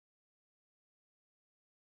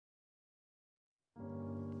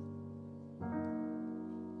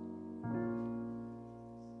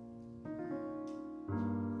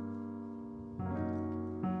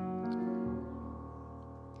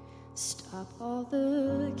Stop all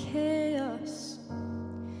the chaos.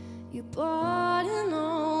 You brought in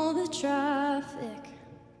all the traffic.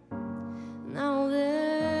 Now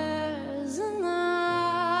there's a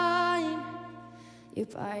line. You're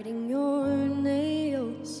biting your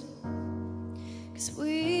nails, 'cause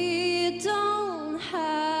we don't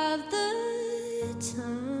have the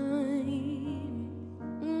time.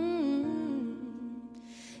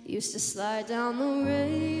 Used to slide down the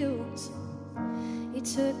rails. You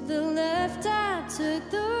took the left, I took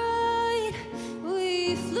the right.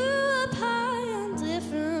 We flew up high on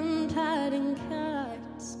different padding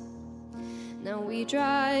kites. Now we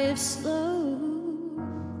drive slow,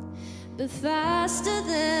 but faster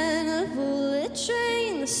than a bullet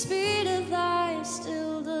train. The speed of life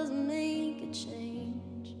still doesn't make a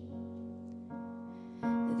change.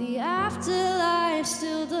 The afterlife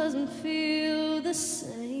still doesn't feel the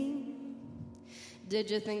same. Did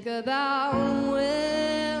you think about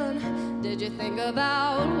when? Did you think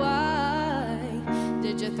about why?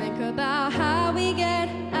 Did you think about how we get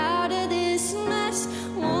out of this mess?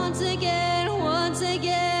 Once again, when?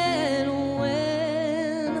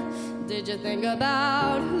 Did you think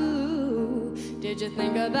about who? Did you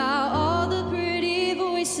think about all the pretty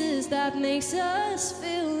voices that makes us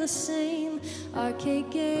feel the same? Arcade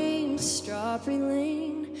games, strawberry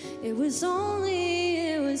lane. It was only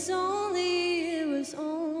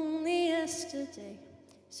yesterday.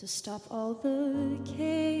 So stop all the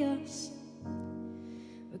chaos.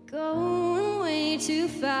 We're going way too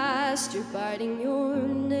fast. You're biting your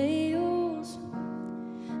nails.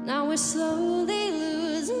 Now we're slowly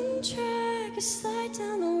losing track. We slide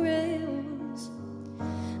down the rails.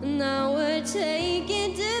 Now we're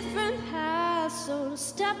taking different paths. So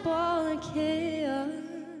stop all the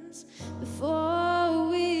chaos before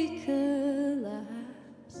we collapse.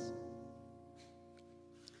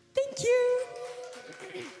 Thank you.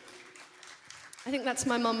 I think that's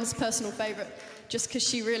my mum's personal favourite, just because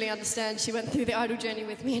she really understands. She went through the Idol journey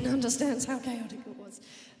with me and understands how chaotic it was.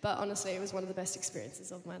 But honestly, it was one of the best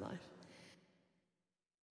experiences of my life.